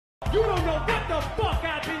You don't know what the fuck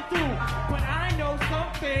I've been through, but I know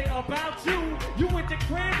something about you. You went to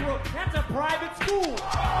Cranbrook, that's a private school.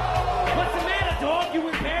 What's the matter, dog? You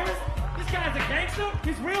in Paris? This guy's a gangster?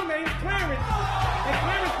 His real name's Clarence. And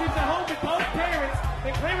Clarence lives at home with both parents.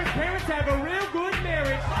 And Clarence's parents have a real good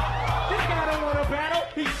marriage. This guy don't want to battle,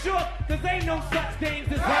 he's shook, cause ain't no such things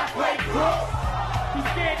as halfway crooks. He's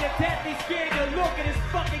scared to death, he's scared to look at his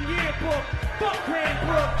fucking yearbook. Fuck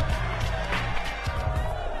Cranbrook.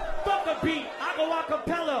 Fuck a beat, I go a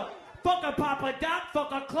cappella. Fuck a Papa Doc,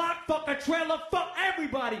 fuck a clock, fuck a trailer, fuck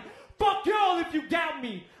everybody. Fuck y'all if you doubt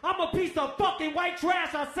me. I'm a piece of fucking white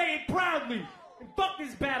trash, I say it proudly. And fuck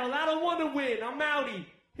this battle, I don't want to win, I'm outie.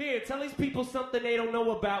 Here, tell these people something they don't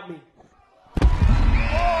know about me.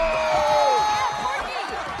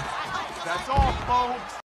 That's all, folks.